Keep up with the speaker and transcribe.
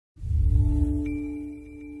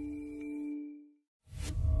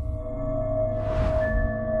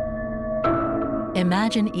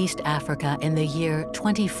Imagine East Africa in the year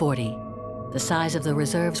 2040. The size of the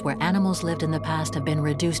reserves where animals lived in the past have been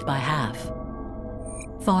reduced by half.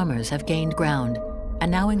 Farmers have gained ground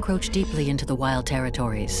and now encroach deeply into the wild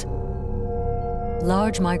territories.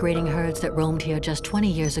 Large migrating herds that roamed here just 20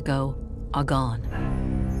 years ago are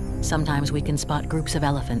gone. Sometimes we can spot groups of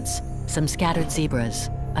elephants, some scattered zebras,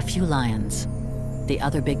 a few lions. The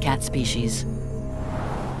other big cat species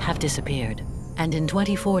have disappeared. And in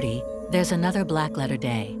 2040, there's another black letter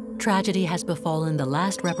day. Tragedy has befallen the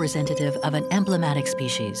last representative of an emblematic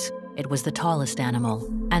species. It was the tallest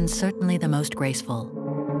animal, and certainly the most graceful.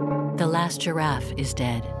 The last giraffe is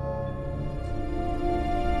dead.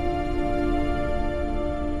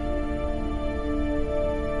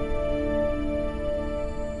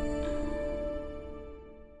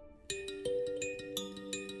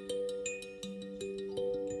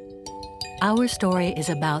 Our story is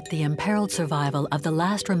about the imperiled survival of the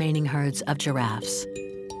last remaining herds of giraffes,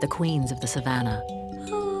 the queens of the savannah.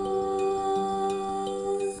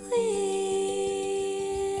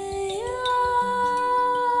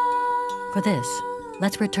 For this,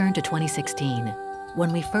 let's return to 2016,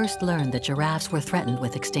 when we first learned that giraffes were threatened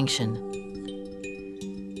with extinction.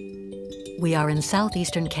 We are in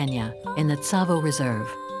southeastern Kenya, in the Tsavo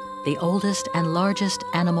Reserve, the oldest and largest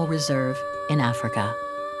animal reserve in Africa.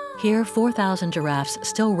 Here, 4,000 giraffes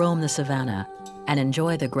still roam the savannah and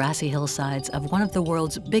enjoy the grassy hillsides of one of the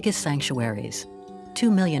world's biggest sanctuaries,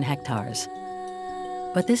 2 million hectares.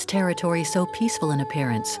 But this territory, so peaceful in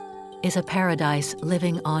appearance, is a paradise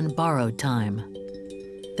living on borrowed time.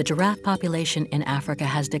 The giraffe population in Africa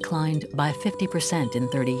has declined by 50% in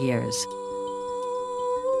 30 years.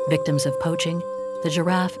 Victims of poaching, the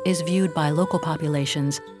giraffe is viewed by local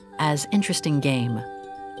populations as interesting game,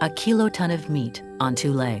 a kiloton of meat on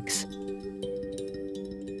 2 legs.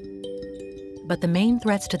 But the main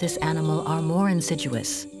threats to this animal are more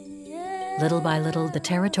insidious. Little by little, the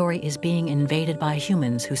territory is being invaded by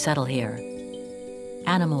humans who settle here.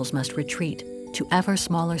 Animals must retreat to ever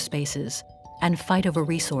smaller spaces and fight over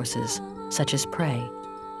resources, such as prey,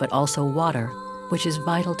 but also water, which is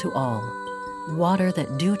vital to all. Water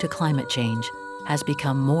that, due to climate change, has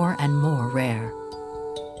become more and more rare.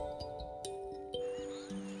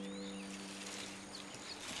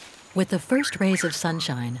 With the first rays of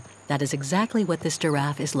sunshine, that is exactly what this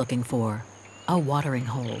giraffe is looking for, a watering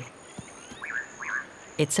hole.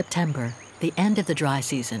 It's September, the end of the dry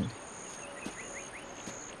season.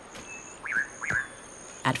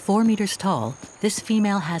 At 4 meters tall, this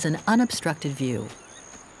female has an unobstructed view.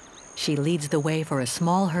 She leads the way for a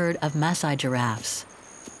small herd of Maasai giraffes.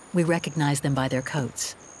 We recognize them by their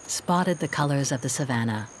coats, spotted the colors of the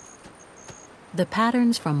savannah. The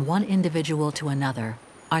patterns from one individual to another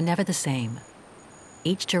are never the same.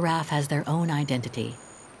 Each giraffe has their own identity,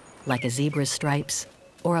 like a zebra's stripes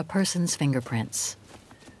or a person's fingerprints.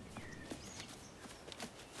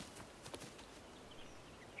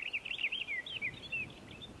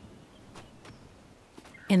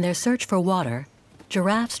 In their search for water,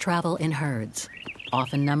 giraffes travel in herds,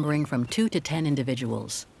 often numbering from 2 to 10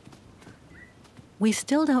 individuals. We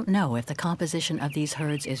still don't know if the composition of these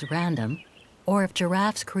herds is random or if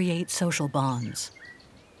giraffes create social bonds.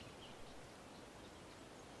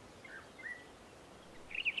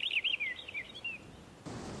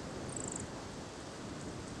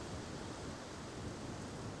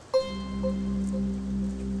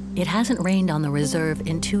 It hasn't rained on the reserve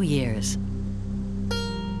in 2 years.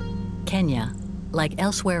 Kenya, like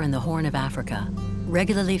elsewhere in the Horn of Africa,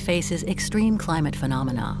 regularly faces extreme climate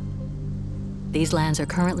phenomena. These lands are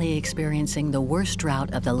currently experiencing the worst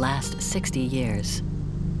drought of the last 60 years.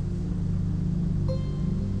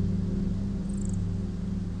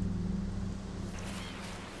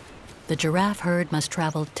 The giraffe herd must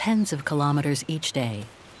travel tens of kilometers each day.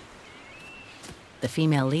 The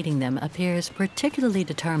female leading them appears particularly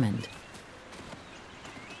determined.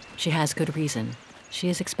 She has good reason. She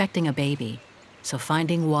is expecting a baby, so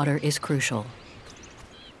finding water is crucial.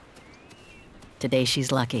 Today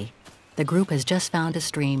she's lucky. The group has just found a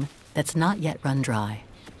stream that's not yet run dry.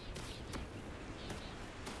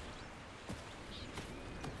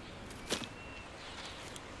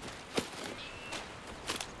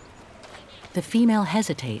 The female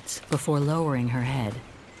hesitates before lowering her head.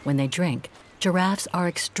 When they drink, giraffes are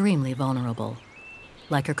extremely vulnerable.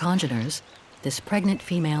 Like her congeners, this pregnant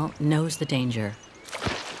female knows the danger.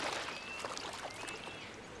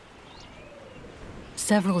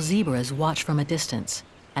 Several zebras watch from a distance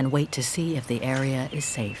and wait to see if the area is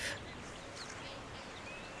safe.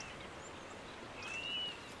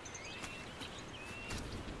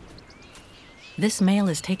 This male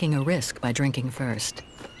is taking a risk by drinking first.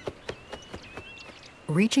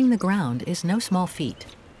 reaching the ground is no small feat.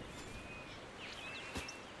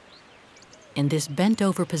 In this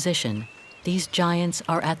bent-over position, these giants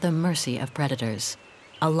are at the mercy of predators.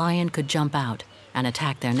 A lion could jump out and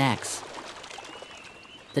attack their necks.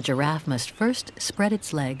 The giraffe must first spread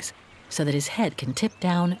its legs so that his head can tip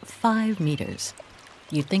down 5 meters.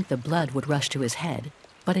 You'd think the blood would rush to his head,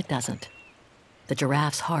 but it doesn't. The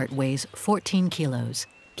giraffe's heart weighs 14 kilos,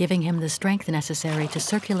 giving him the strength necessary to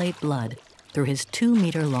circulate blood through his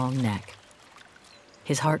 2-meter-long neck.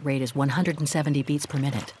 His heart rate is 170 beats per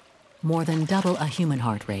minute, more than double a human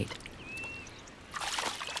heart rate.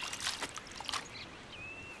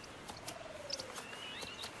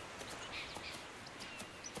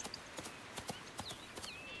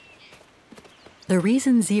 The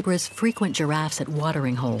reason zebras frequent giraffes at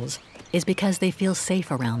watering holes is because they feel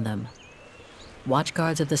safe around them.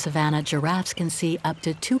 Watchguards of the savannah, giraffes can see up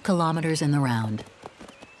to 2 kilometers in the round.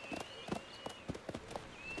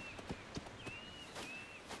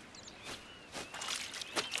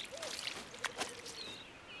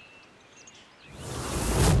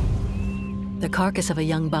 The carcass of a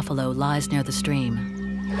young buffalo lies near the stream.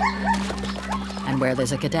 And where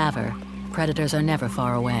there's a cadaver, predators are never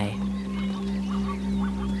far away.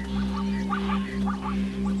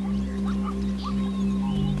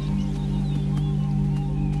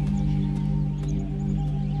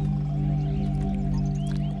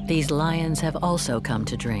 These lions have also come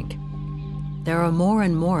to drink. There are more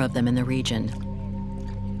and more of them in the region.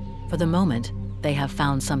 For the moment, they have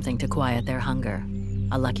found something to quiet their hunger,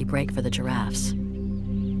 a lucky break for the giraffes.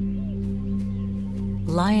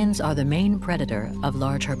 Lions are the main predator of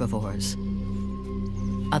large herbivores.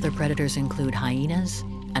 Other predators include hyenas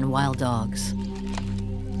and wild dogs.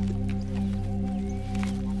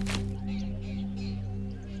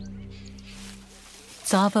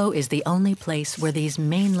 Tsavo is the only place where these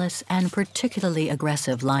maneless and particularly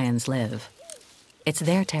aggressive lions live. It's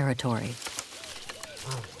their territory.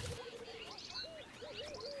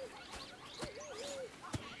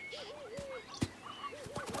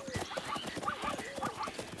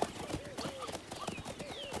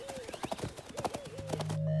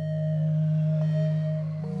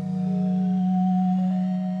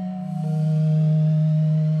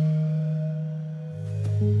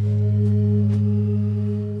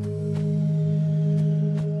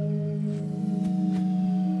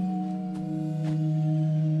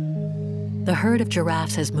 The herd of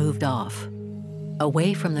giraffes has moved off.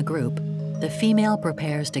 Away from the group, the female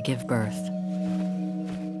prepares to give birth.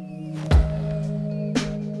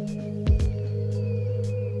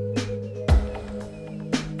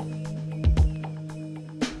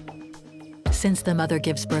 Since the mother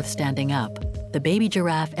gives birth standing up, the baby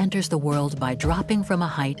giraffe enters the world by dropping from a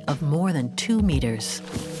height of more than 2 meters.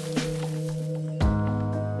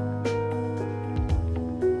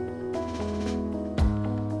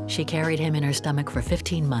 She carried him in her stomach for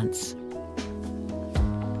 15 months.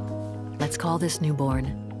 Let's call this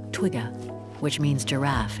newborn Twiga, which means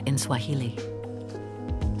giraffe in Swahili.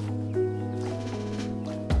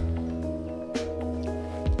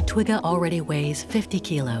 Twiga already weighs 50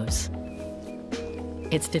 kilos.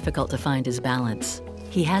 It's difficult to find his balance.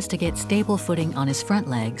 He has to get stable footing on his front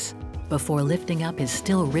legs before lifting up his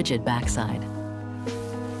still rigid backside.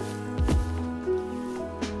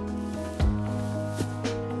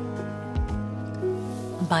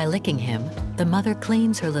 By licking him, the mother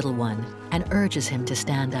cleans her little one and urges him to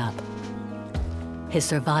stand up. His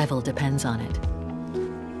survival depends on it.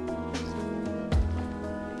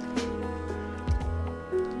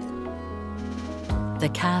 The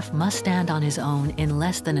calf must stand on his own in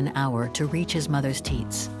less than an hour to reach his mother's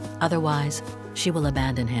teats. Otherwise, she will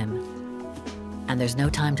abandon him. And there's no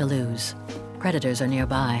time to lose. Predators are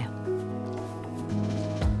nearby.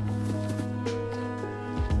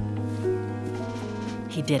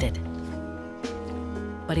 He did it.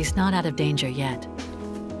 But he's not out of danger yet.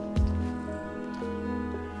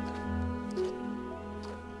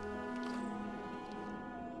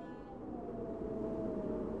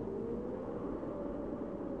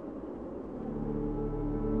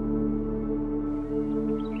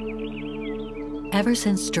 Ever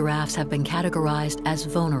since giraffes have been categorized as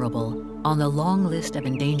vulnerable on the long list of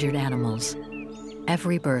endangered animals,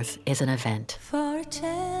 every birth is an event. For a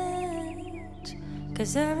change,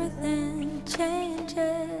 'cause everything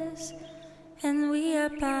changes, and we are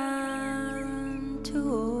bound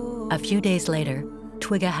to. A few days later,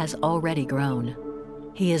 Twiga has already grown.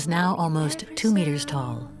 He is now almost 2 meters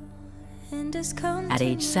tall. At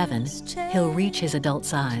age 7, he'll reach his adult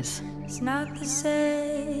size. It's not the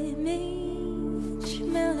same each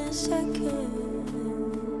millisecond.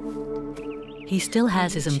 He still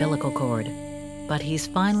has his umbilical cord, but he's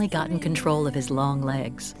finally gotten control of his long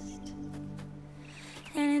legs.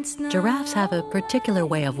 And it's not Giraffes have a particular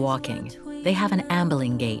way of walking. They have an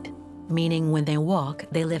ambling gait, meaning when they walk,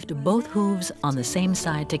 they lift both hooves on the same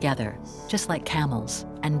side together, just like camels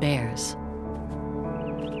and bears.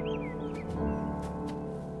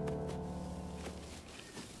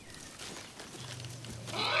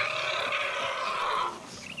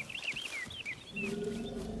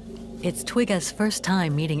 It's Twiga's first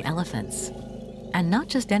time meeting elephants, and not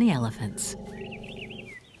just any elephants.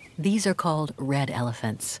 These are called red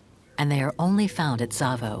elephants, and they are only found at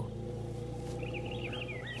Tsavo.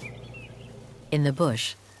 In the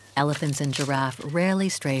bush, elephants and giraffe rarely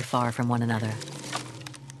stray far from one another.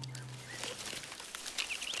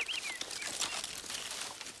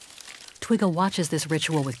 Twiga watches this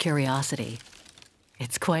ritual with curiosity.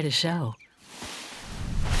 It's quite a show.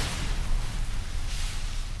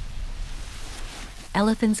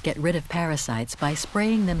 Elephants get rid of parasites by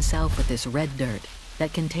spraying themselves with this red dirt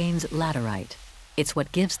that contains laterite. It's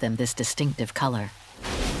what gives them this distinctive color.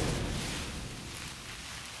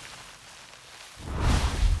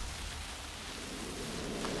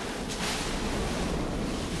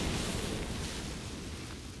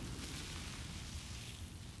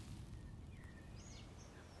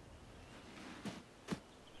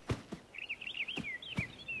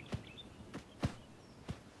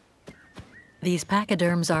 These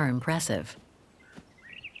pachyderms are impressive.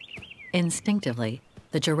 Instinctively,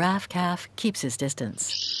 the giraffe calf keeps his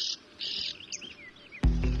distance.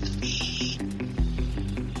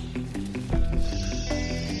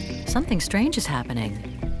 Something strange is happening.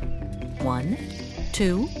 1,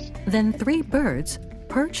 2, then 3 birds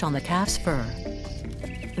perch on the calf's fur.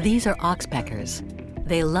 These are oxpeckers.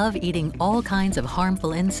 They love eating all kinds of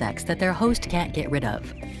harmful insects that their host can't get rid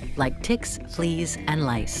of, like ticks, fleas, and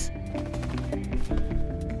lice.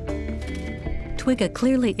 Twiga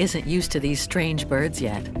clearly isn't used to these strange birds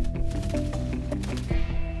yet.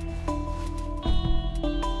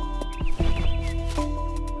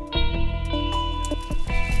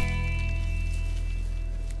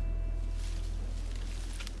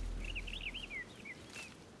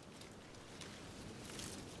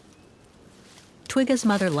 Twiga's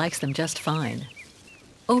mother likes them just fine.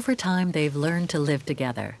 Over time, they've learned to live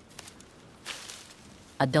together.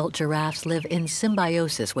 Adult giraffes live in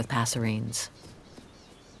symbiosis with passerines.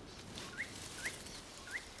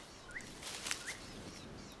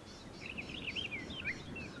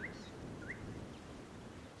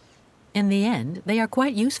 In the end, they are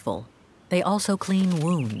quite useful. They also clean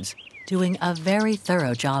wounds, doing a very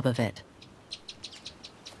thorough job of it.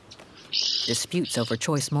 Disputes over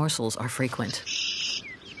choice morsels are frequent.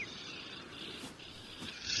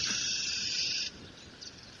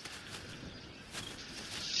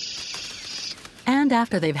 And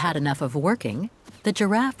after they've had enough of working, the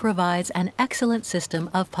giraffe provides an excellent system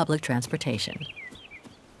of public transportation.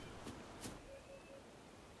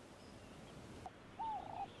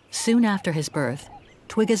 Soon after his birth,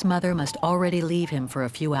 Twiga's mother must already leave him for a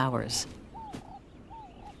few hours.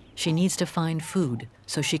 She needs to find food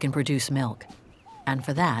so she can produce milk, and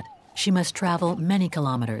for that, she must travel many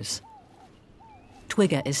kilometers.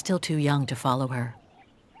 Twiga is still too young to follow her.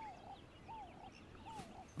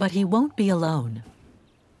 But he won't be alone.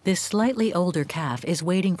 This slightly older calf is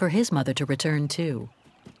waiting for his mother to return too.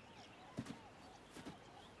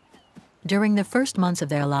 During the first months of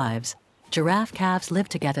their lives, giraffe calves live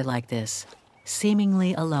together like this,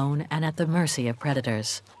 seemingly alone and at the mercy of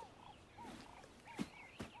predators.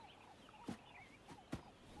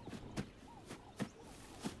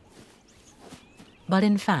 But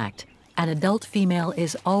in fact, an adult female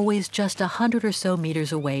is always just 100 or so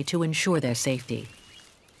meters away to ensure their safety.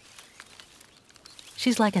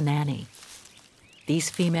 She's like a nanny. These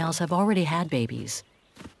females have already had babies.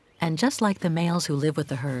 And just like the males who live with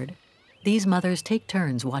the herd, these mothers take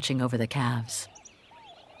turns watching over the calves.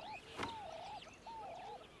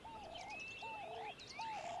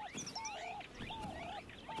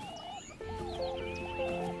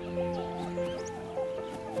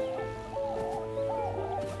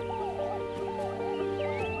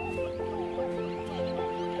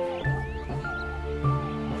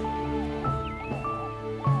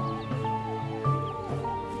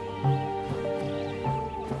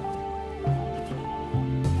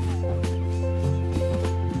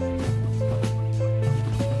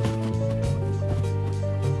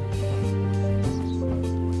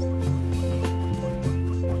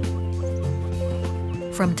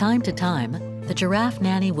 From time to time, the giraffe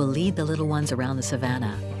nanny will lead the little ones around the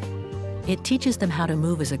savannah. It teaches them how to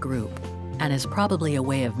move as a group, and is probably a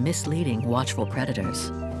way of misleading watchful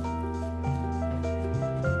predators.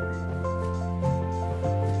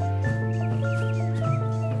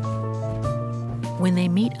 When they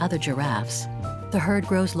meet other giraffes, the herd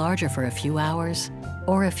grows larger for a few hours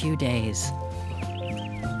or a few days.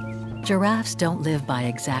 Giraffes don't live by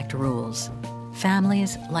exact rules.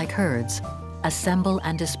 Families, like herds, assemble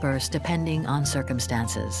and disperse depending on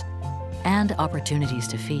circumstances and opportunities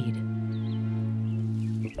to feed.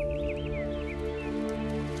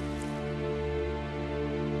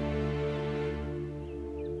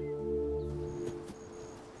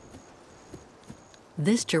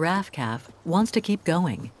 This giraffe calf wants to keep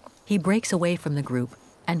going. He breaks away from the group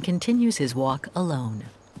and continues his walk alone.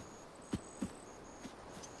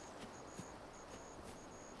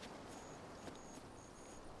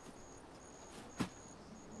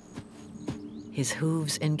 His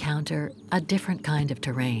hooves encounter a different kind of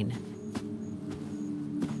terrain.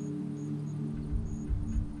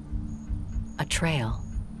 A trail.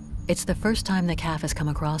 It's the first time the calf has come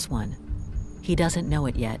across one. He doesn't know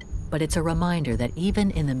it yet, but it's a reminder that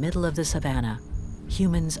even in the middle of the savannah,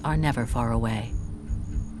 humans are never far away.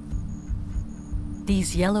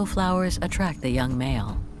 These yellow flowers attract the young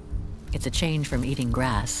male. It's a change from eating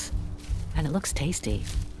grass, and it looks tasty.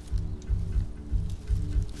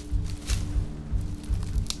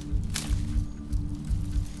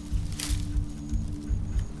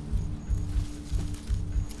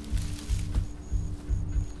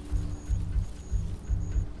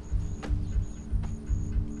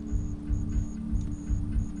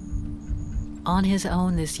 On his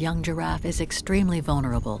own, this young giraffe is extremely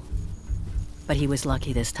vulnerable. But he was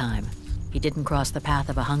lucky this time. He didn't cross the path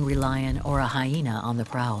of a hungry lion or a hyena on the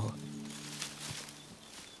prowl.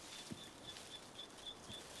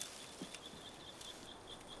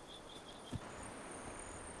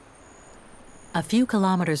 A few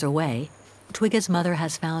kilometers away, Twiga's mother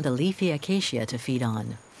has found a leafy acacia to feed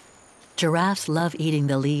on. Giraffes love eating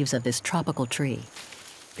the leaves of this tropical tree.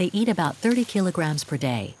 They eat about 30 kilograms per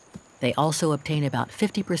day. They also obtain about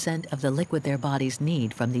 50% of the liquid their bodies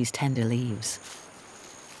need from these tender leaves.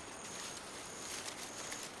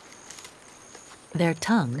 Their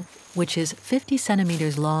tongue, which is 50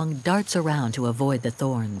 centimeters long, darts around to avoid the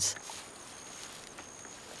thorns.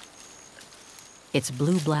 Its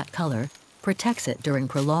blue-black color protects it during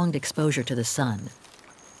prolonged exposure to the sun.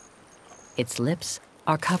 Its lips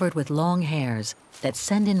are covered with long hairs that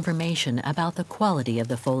send information about the quality of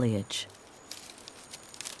the foliage.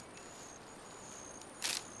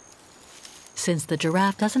 Since the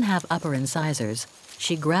giraffe doesn't have upper incisors,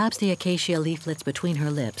 she grabs the acacia leaflets between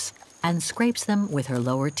her lips and scrapes them with her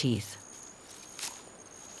lower teeth.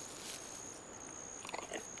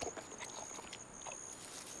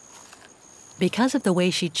 Because of the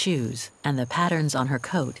way she chews and the patterns on her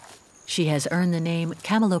coat, she has earned the name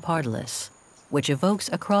camelopardalis, which evokes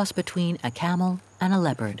a cross between a camel and a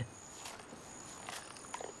leopard.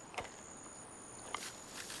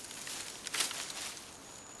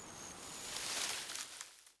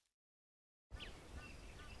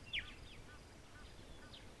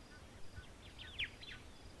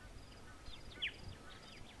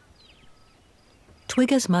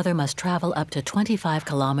 Twiga's mother must travel up to 25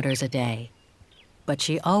 kilometers a day, but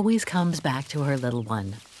she always comes back to her little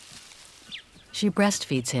one. She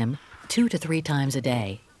breastfeeds him 2 to 3 times a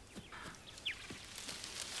day.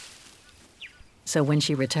 So when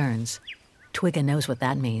she returns, Twiga knows what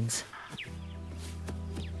that means.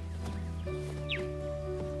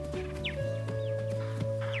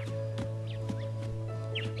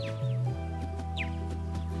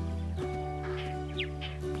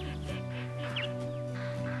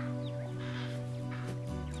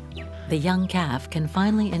 The young calf can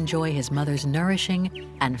finally enjoy his mother's nourishing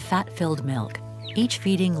and fat-filled milk. Each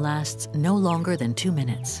feeding lasts no longer than 2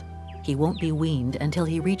 minutes. He won't be weaned until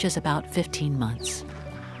he reaches about 15 months.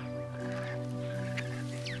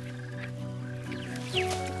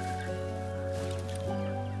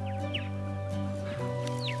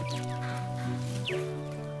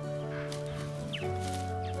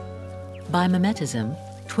 By mimetism,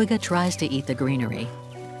 Twiga tries to eat the greenery,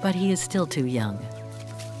 but he is still too young.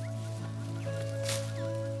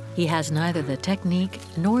 He has neither the technique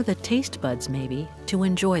nor the taste buds, maybe, to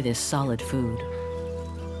enjoy this solid food.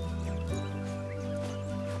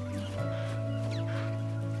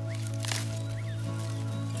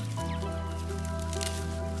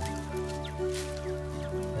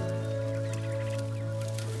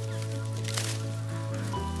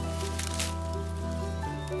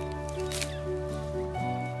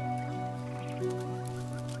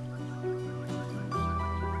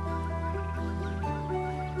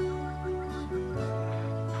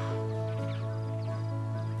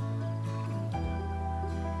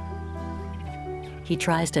 He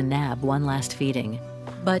tries to nab one last feeding,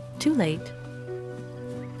 but too late.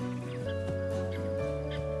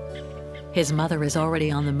 His mother is already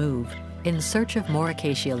on the move, in search of more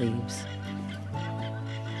acacia leaves.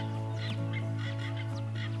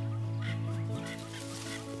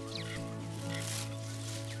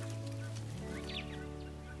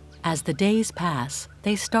 As the days pass,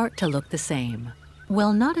 they start to look the same.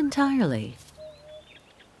 Well, not entirely.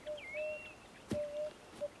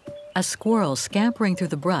 A squirrel scampering through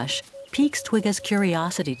the brush piques Twiga's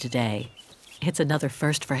curiosity today. It's another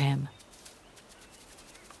first for him.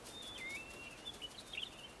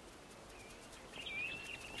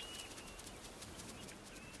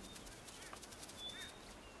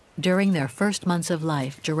 During their first months of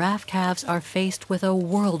life, giraffe calves are faced with a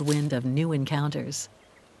whirlwind of new encounters.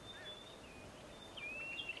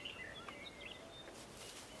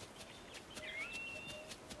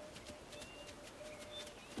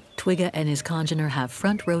 Twiga and his congener have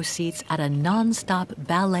front row seats at a non-stop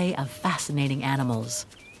ballet of fascinating animals,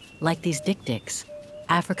 like these dik-diks,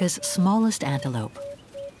 Africa's smallest antelope.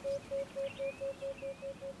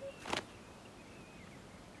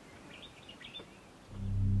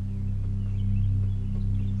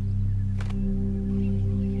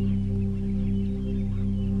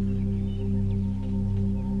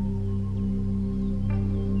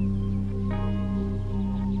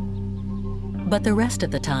 But the rest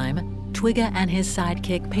of the time, Twiga and his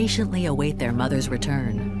sidekick patiently await their mother's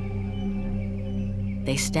return.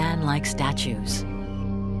 They stand like statues.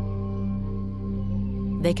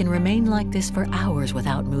 They can remain like this for hours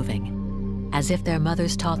without moving, as if their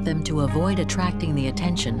mothers taught them to avoid attracting the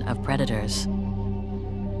attention of predators.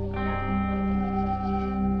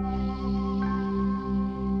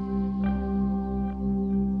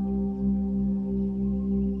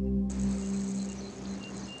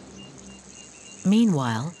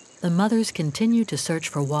 Meanwhile, the mothers continue to search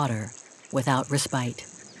for water without respite.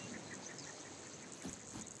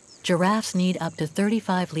 Giraffes need up to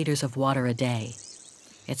 35 liters of water a day.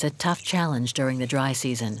 It's a tough challenge during the dry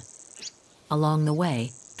season. Along the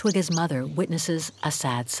way, Twiga's mother witnesses a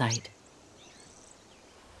sad sight.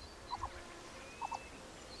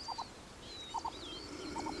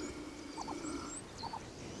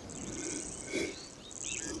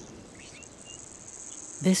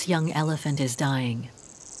 This young elephant is dying.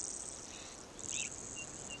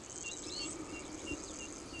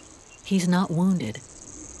 He's not wounded.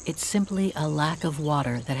 It's simply a lack of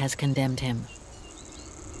water that has condemned him.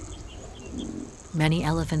 Many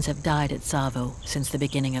elephants have died at Tsavo since the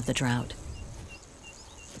beginning of the drought.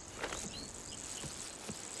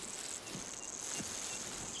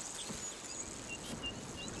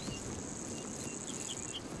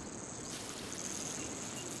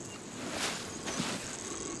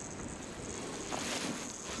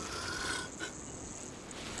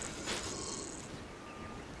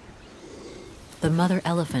 The mother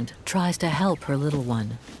elephant tries to help her little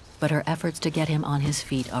one, but her efforts to get him on his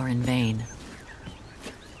feet are in vain.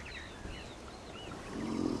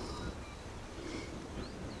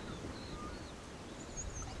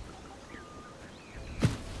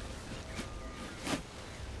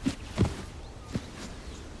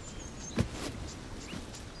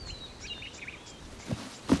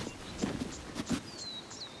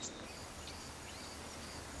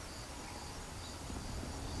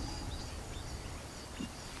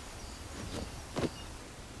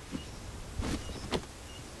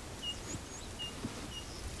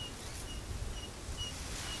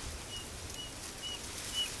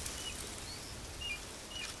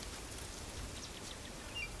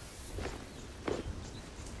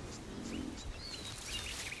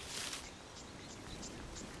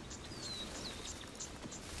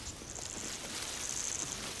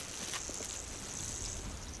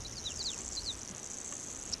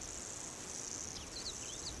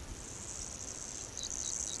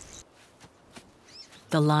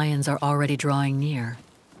 The lions are already drawing near.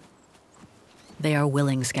 They are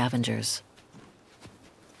willing scavengers.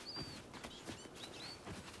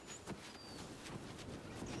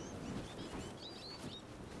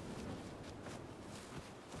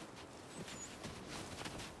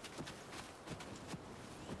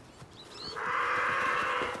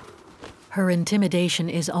 Her intimidation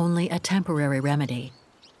is only a temporary remedy.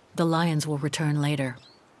 The lions will return later.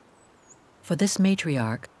 For this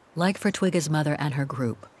matriarch, like for Twiga's mother and her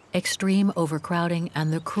group, extreme overcrowding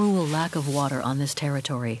and the cruel lack of water on this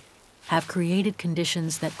territory have created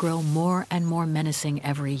conditions that grow more and more menacing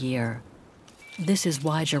every year. This is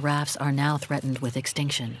why giraffes are now threatened with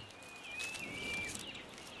extinction.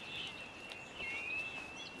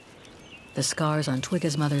 The scars on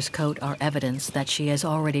Twiga's mother's coat are evidence that she is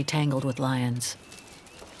already tangled with lions.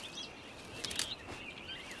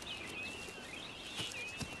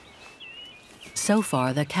 So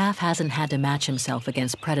far, the calf hasn't had to match himself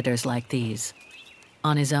against predators like these.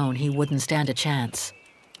 On his own, he wouldn't stand a chance.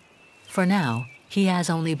 For now, he has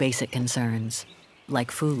only basic concerns,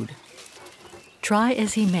 like food. Try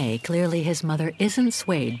as he may, clearly his mother isn't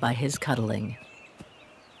swayed by his cuddling.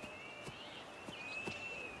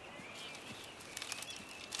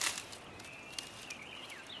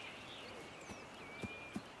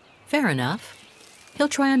 Fair enough. He'll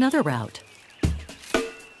try another route.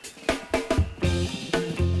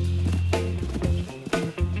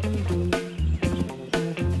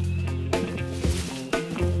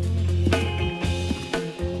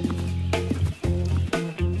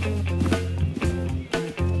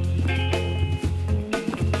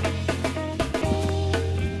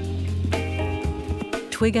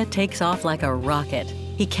 Twiga takes off like a rocket.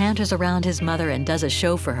 He canters around his mother and does a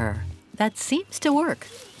show for her. That seems to work.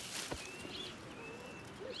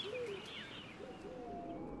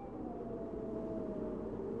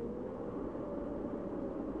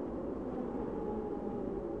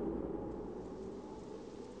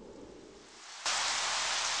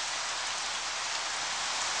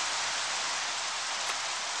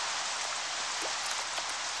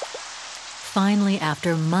 Finally,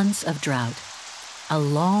 after months of drought, a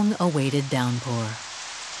long-awaited downpour.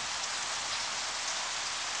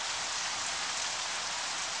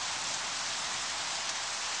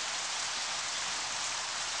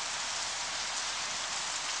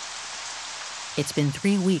 It's been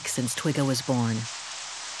 3 weeks since Twiga was born.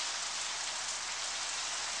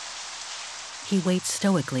 He waits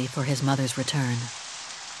stoically for his mother's return.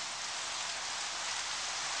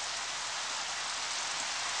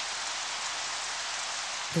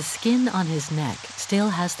 The skin on his neck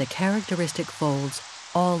still has the characteristic folds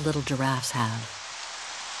all little giraffes have.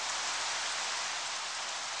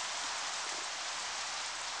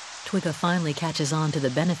 Twiga finally catches on to the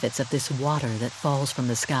benefits of this water that falls from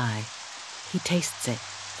the sky. He tastes it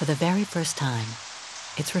for the very first time.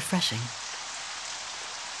 It's refreshing.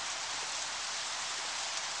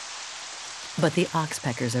 But the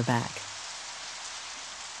oxpeckers are back.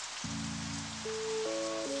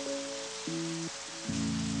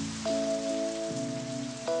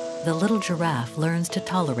 The little giraffe learns to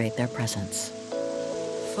tolerate their presence.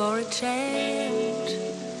 For a change,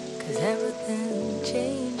 'cause everything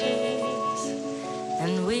changes,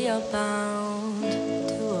 and we are bound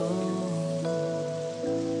to own.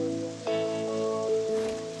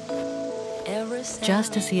 Every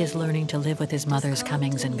Just as he is learning to live with his mother's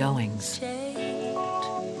comings and goings,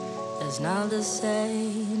 is not the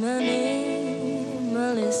same any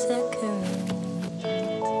millisecond.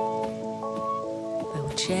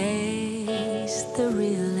 We'll chase the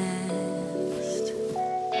realest,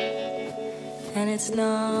 and it's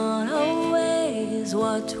not always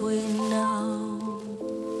what we know.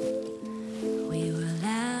 We were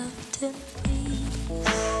left in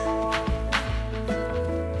peace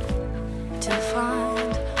to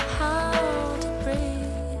find how to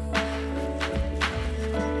breathe,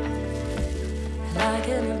 like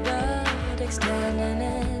any bird extending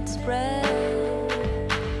its breath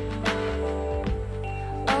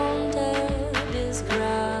under this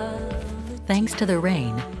gravity. thanks to the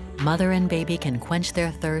rain, mother and baby can quench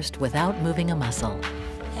their thirst without moving a muscle.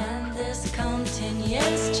 And this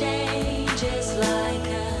continuous change is like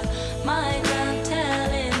a migrant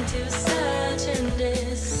telling to search in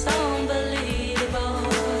this unbelievable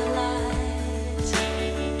light.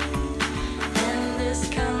 And this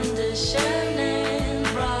conditioning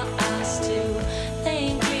brought us to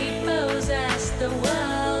think we possess the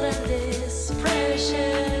world and this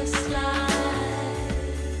precious life.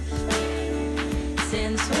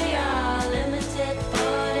 Since we are limited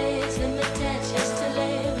bodies, limited just to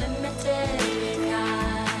live, limited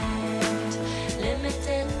kind,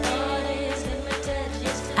 limited bodies, limited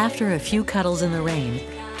just to After a few cuddles in the rain,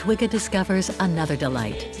 Twiga discovers another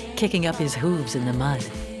delight, kicking up his hooves in the mud.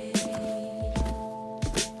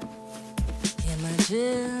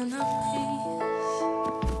 imagine a peace,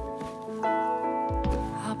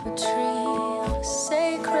 up a tree, a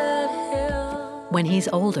sacred hill. When he's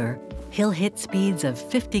older, he'll hit speeds of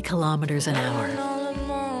 50 kilometers an hour. All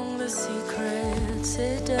among the secrets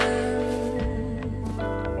hidden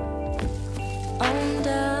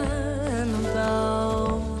under and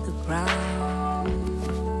above the ground.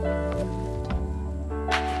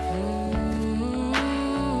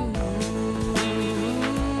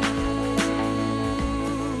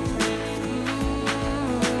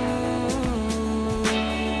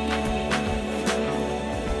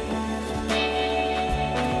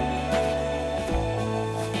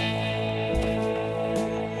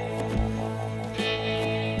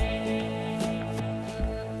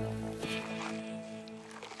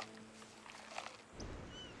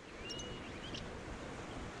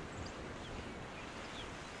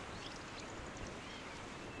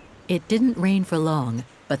 It didn't rain for long,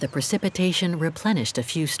 but the precipitation replenished a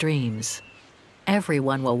few streams.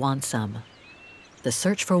 Everyone will want some. The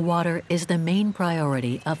search for water is the main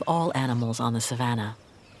priority of all animals on the savanna.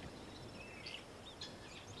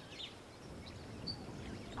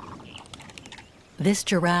 This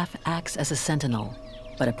giraffe acts as a sentinel,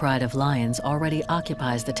 but a pride of lions already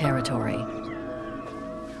occupies the territory.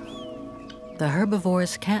 The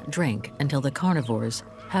herbivores can't drink until the carnivores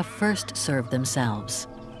have first served themselves.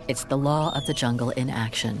 It's the law of the jungle in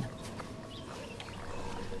action.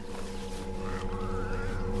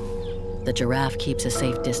 The giraffe keeps a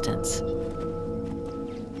safe distance.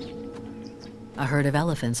 A herd of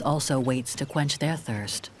elephants also waits to quench their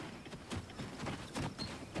thirst.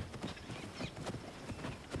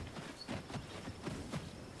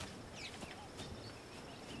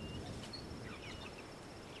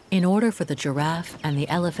 In order for the giraffe and the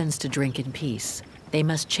elephants to drink in peace, they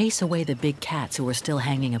must chase away the big cats who are still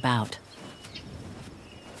hanging about.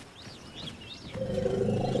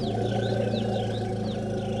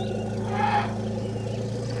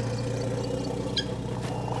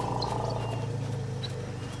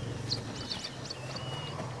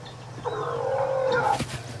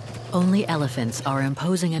 Only elephants are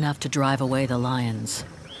imposing enough to drive away the lions.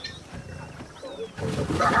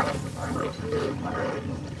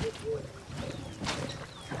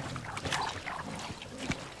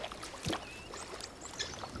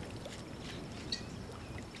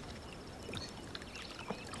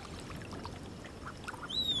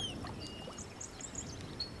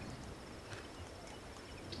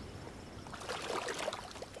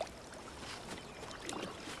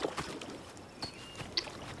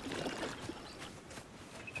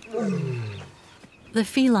 The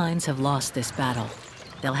felines have lost this battle.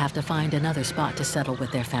 They'll have to find another spot to settle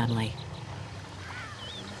with their family.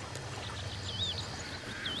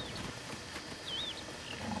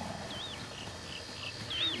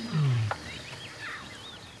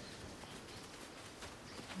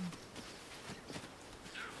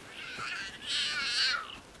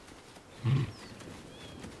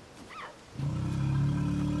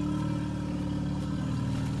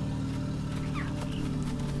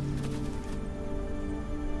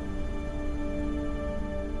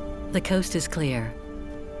 The coast is clear.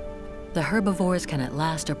 The herbivores can at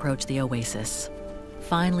last approach the oasis.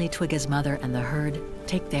 Finally, Twigga's mother and the herd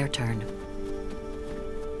take their turn.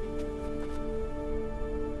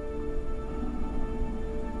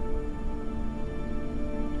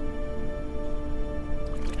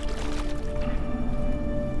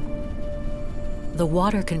 The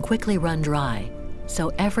water can quickly run dry,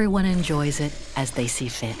 so everyone enjoys it as they see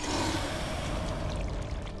fit.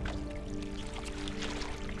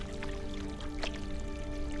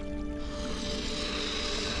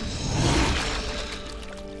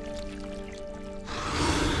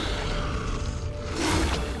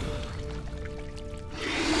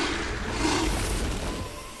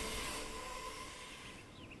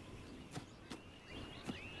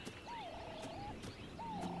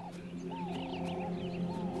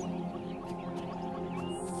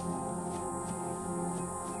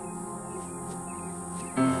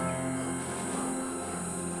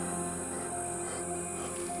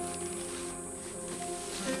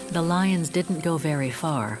 The lions didn't go very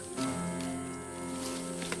far.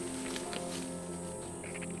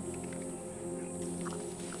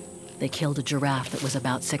 They killed a giraffe that was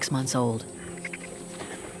about 6 months old.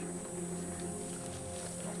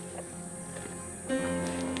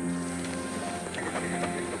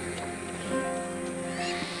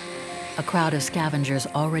 A crowd of scavengers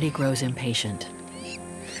already grows impatient.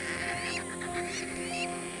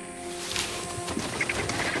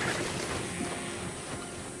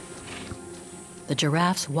 The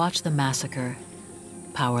giraffes watch the massacre,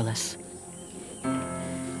 powerless.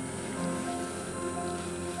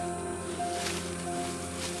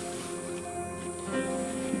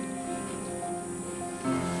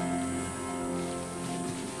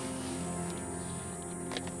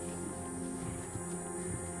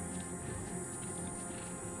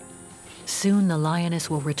 Soon the lioness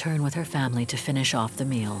will return with her family to finish off the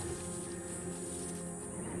meal.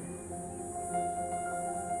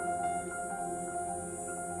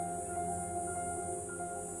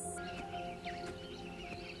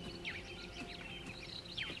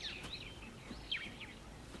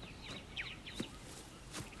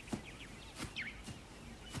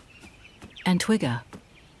 And Twigga,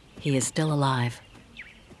 he is still alive.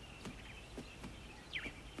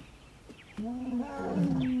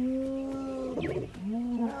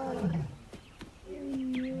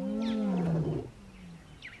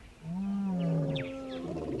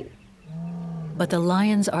 But the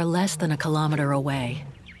lions are less than a kilometer away.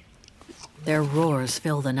 Their roars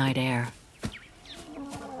fill the night air.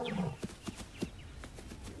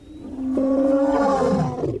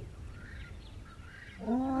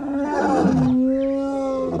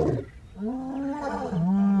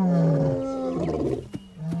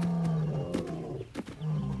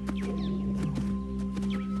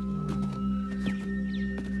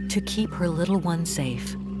 To keep her little one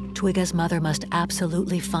safe, Twiga's mother must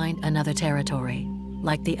absolutely find another territory,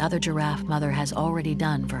 like the other giraffe mother has already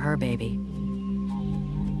done for her baby.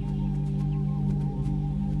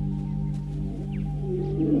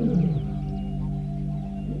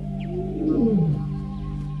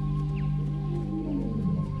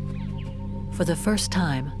 For the first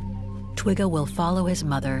time, Twiga will follow his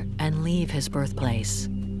mother and leave his birthplace.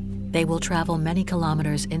 They will travel many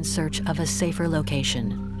kilometers in search of a safer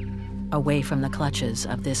location, away from the clutches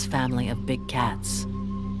of this family of big cats.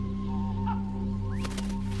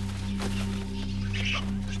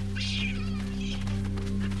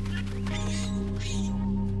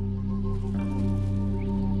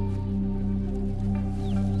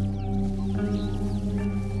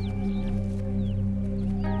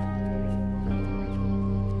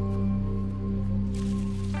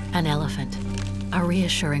 An elephant, a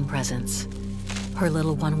reassuring presence. Her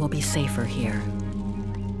little one will be safer here.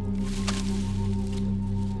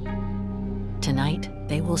 Tonight,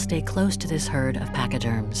 they will stay close to this herd of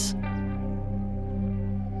pachyderms.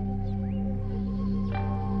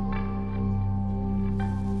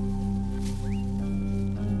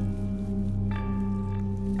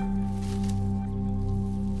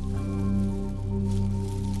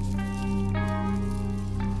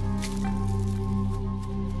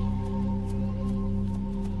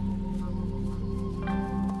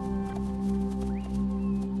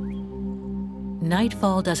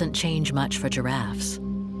 Nightfall doesn't change much for giraffes.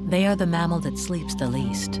 They are the mammal that sleeps the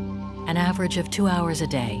least, an average of 2 hours a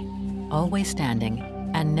day, always standing,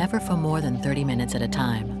 and never for more than 30 minutes at a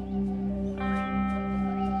time.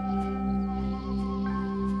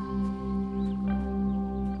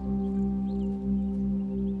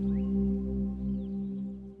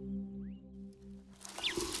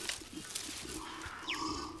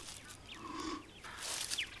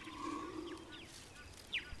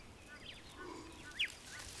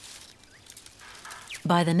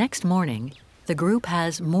 By the next morning, the group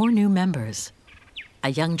has more new members. A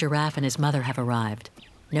young giraffe and his mother have arrived,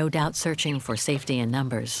 no doubt searching for safety in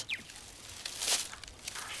numbers.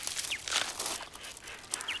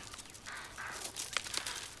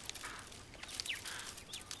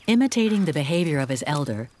 Imitating the behavior of his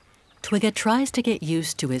elder, Twiga tries to get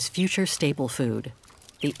used to his future staple food,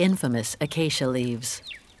 the infamous acacia leaves.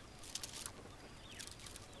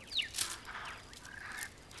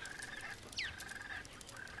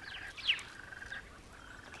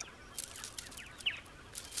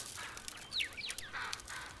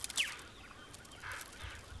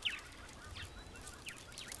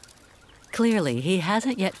 Clearly, he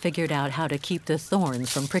hasn't yet figured out how to keep the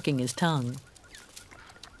thorns from pricking his tongue.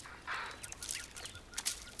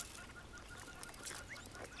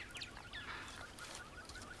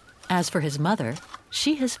 As for his mother,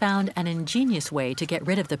 she has found an ingenious way to get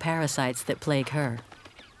rid of the parasites that plague her.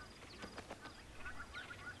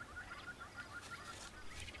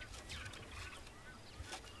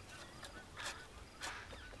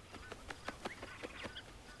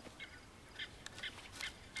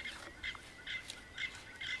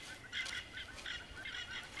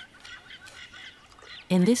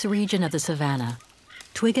 In this region of the savannah,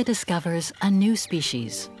 Twiga discovers a new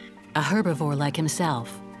species, a herbivore like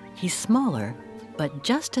himself. He's smaller, but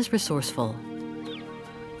just as resourceful.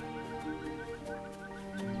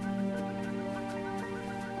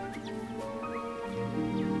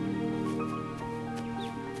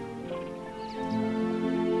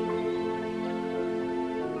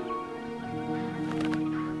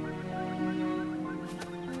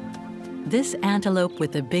 This antelope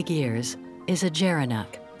with the big ears is a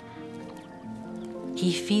giraffe.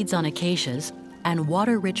 He feeds on acacias and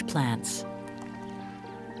water-rich plants,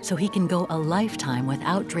 so he can go a lifetime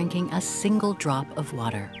without drinking a single drop of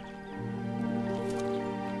water.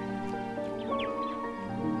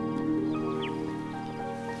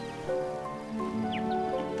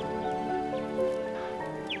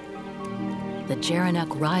 The giraffe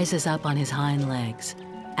rises up on his hind legs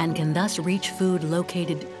and can thus reach food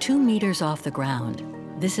located 2 meters off the ground.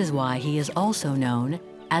 This is why he is also known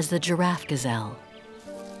as the giraffe gazelle.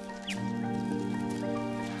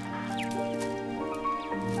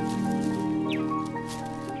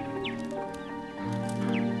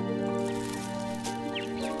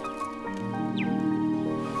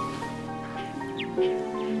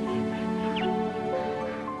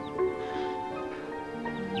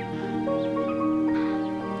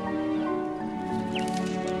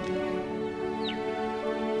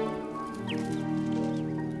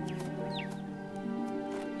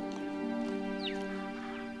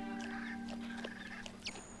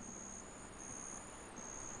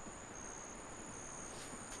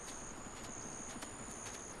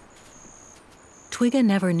 Twiga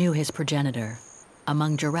never knew his progenitor.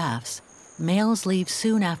 Among giraffes, males leave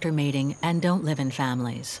soon after mating and don't live in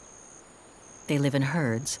families. They live in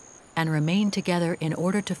herds and remain together in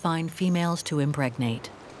order to find females to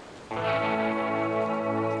impregnate.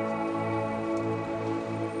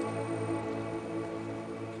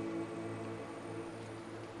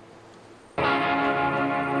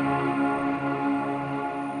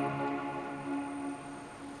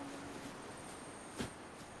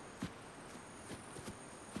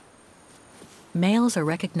 Males are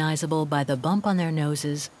recognizable by the bump on their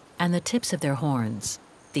noses and the tips of their horns.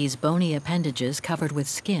 These bony appendages covered with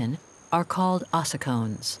skin are called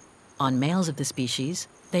ossicones. On males of the species,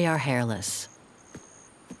 they are hairless.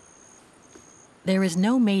 There is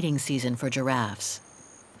no mating season for giraffes.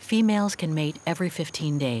 Females can mate every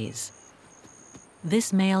 15 days.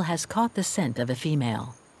 This male has caught the scent of a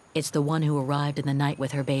female. It's the one who arrived in the night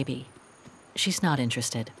with her baby. She's not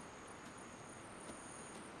interested.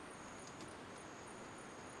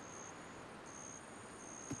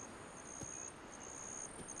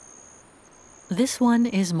 This one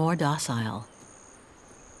is more docile.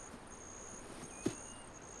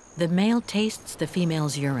 The male tastes the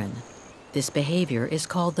female's urine. This behavior is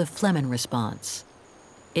called the Flehmen response.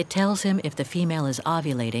 It tells him if the female is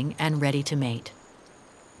ovulating and ready to mate.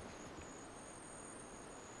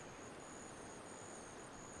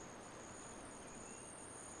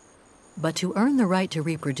 But to earn the right to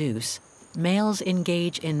reproduce, males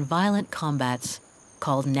engage in violent combats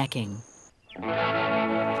called necking.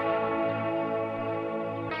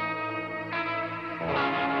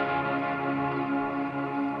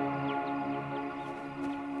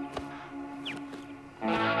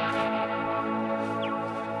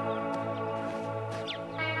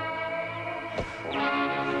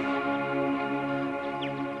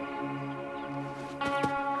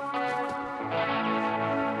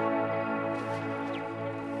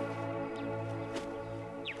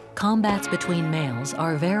 Combats between males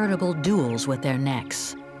are veritable duels with their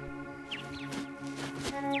necks.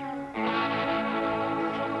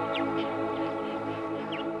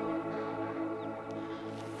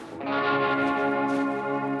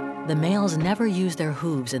 The males never use their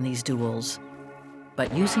hooves in these duels,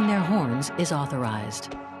 but using their horns is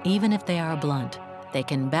authorized. Even if they are blunt, they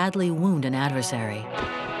can badly wound an adversary.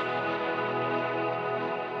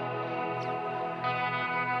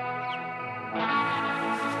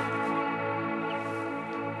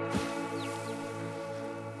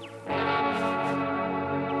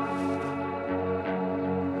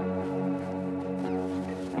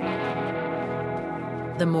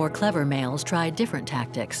 The more clever males try different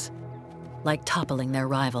tactics, like toppling their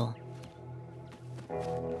rival.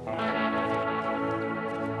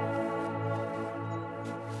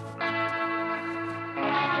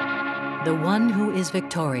 The one who is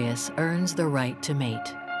victorious earns the right to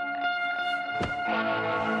mate.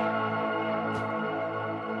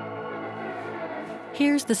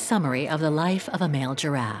 Here's the summary of the life of a male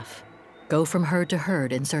giraffe. Go from herd to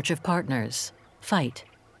herd in search of partners, fight,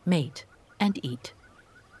 mate, and eat.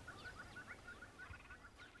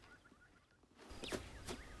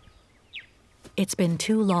 It's been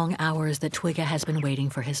 2 long hours that Twiga has been waiting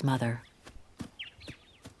for his mother.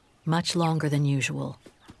 Much longer than usual.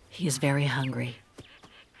 He is very hungry.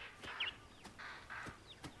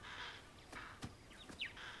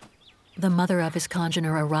 The mother of his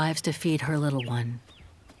congener arrives to feed her little one.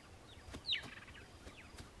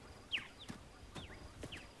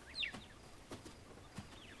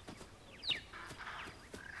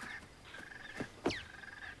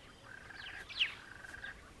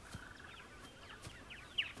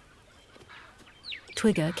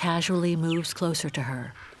 Twiga casually moves closer to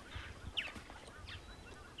her.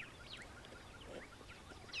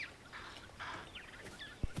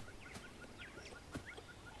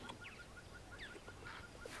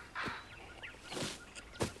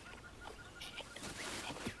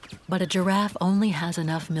 But a giraffe only has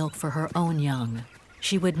enough milk for her own young.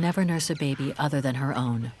 She would never nurse a baby other than her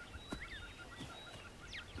own.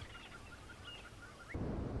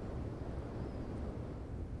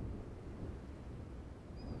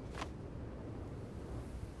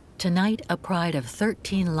 Tonight, a pride of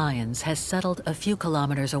 13 lions has settled a few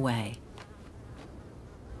kilometers away.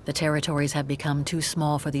 The territories have become too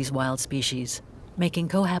small for these wild species, making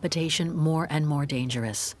cohabitation more and more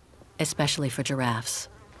dangerous, especially for giraffes.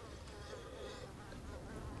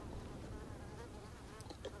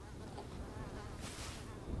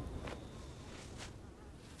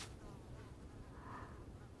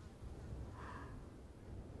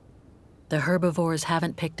 The herbivores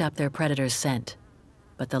haven't picked up their predator's scent,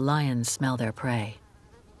 but the lions smell their prey.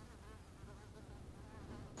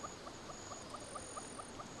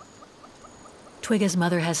 Twigga's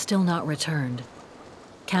mother has still not returned.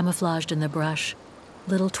 Camouflaged in the brush,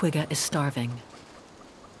 little Twigga is starving.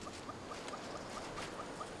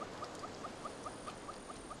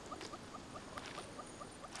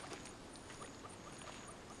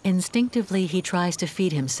 Instinctively, he tries to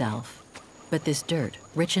feed himself, but this dirt,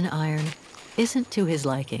 rich in iron, isn't to his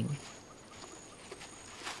liking.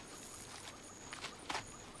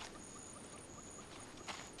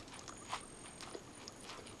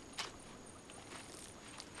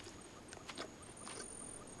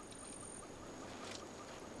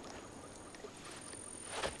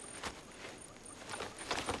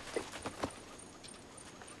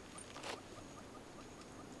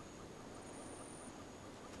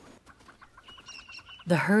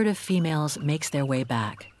 The herd of females makes their way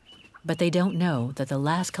back, but they don't know that the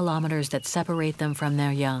last kilometers that separate them from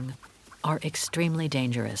their young are extremely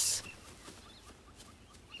dangerous.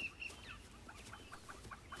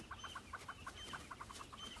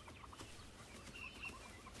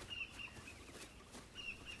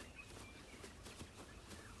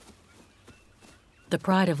 The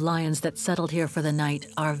pride of lions that settled here for the night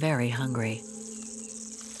are very hungry.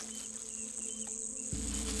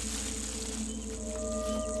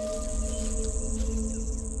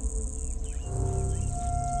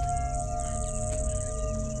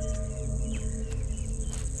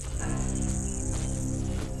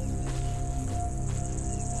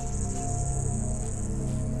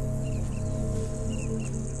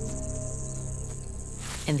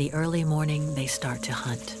 In the early morning, they start to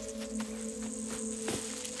hunt.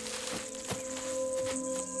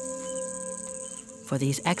 For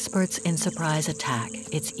these experts in surprise attack,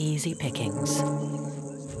 it's easy pickings.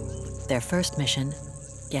 Their first mission,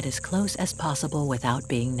 get as close as possible without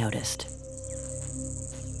being noticed.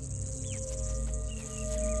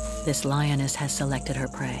 This lioness has selected her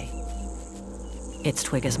prey. It's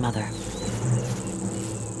Twigga's mother.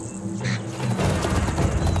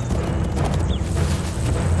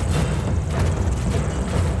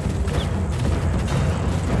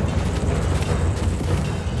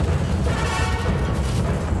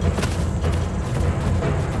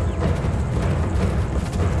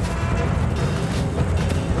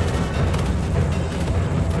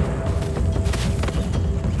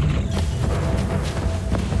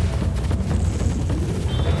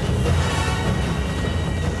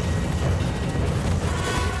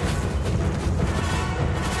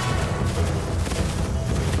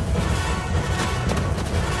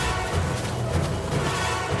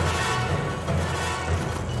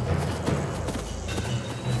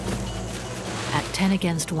 At 10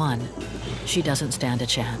 against 1, she doesn't stand a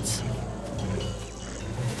chance.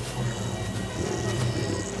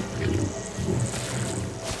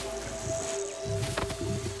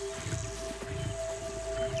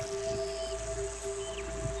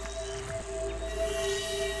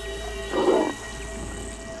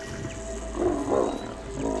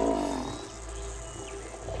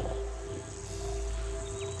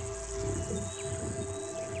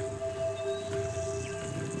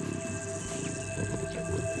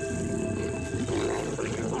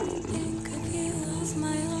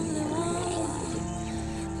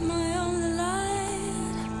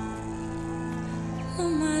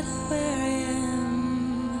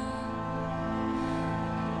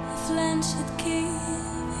 Should keep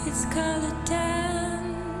its color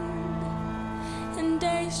tan, and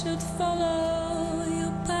day should follow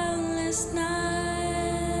your boundless night.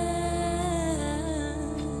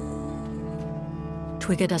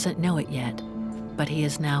 Twigga doesn't know it yet, but he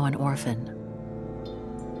is now an orphan.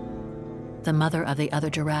 The mother of the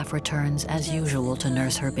other giraffe returns as usual to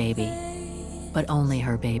nurse her baby, but only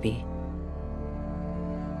her baby.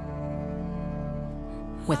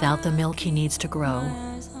 Without the milk he needs to grow,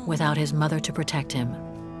 without his mother to protect him,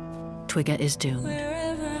 Twigga is doomed.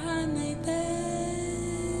 Wherever I may be,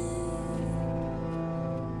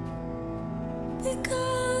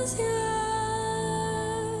 because you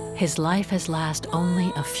are. His life has lasted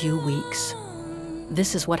only a few weeks.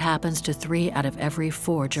 This is what happens to 3 out of every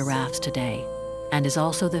 4 giraffes today, and is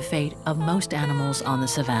also the fate of most animals on the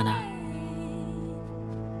savannah.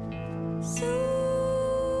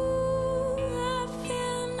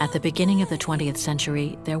 At the beginning of the 20th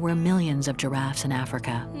century, there were millions of giraffes in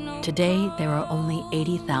Africa. Today, there are only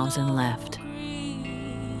 80,000 left.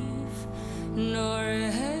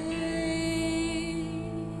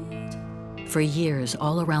 For years,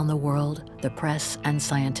 all around the world, the press and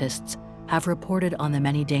scientists have reported on the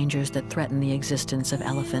many dangers that threaten the existence of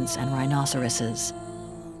elephants and rhinoceroses.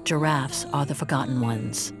 Giraffes are the forgotten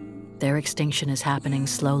ones. Their extinction is happening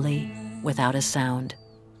slowly, without a sound,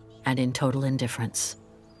 and in total indifference.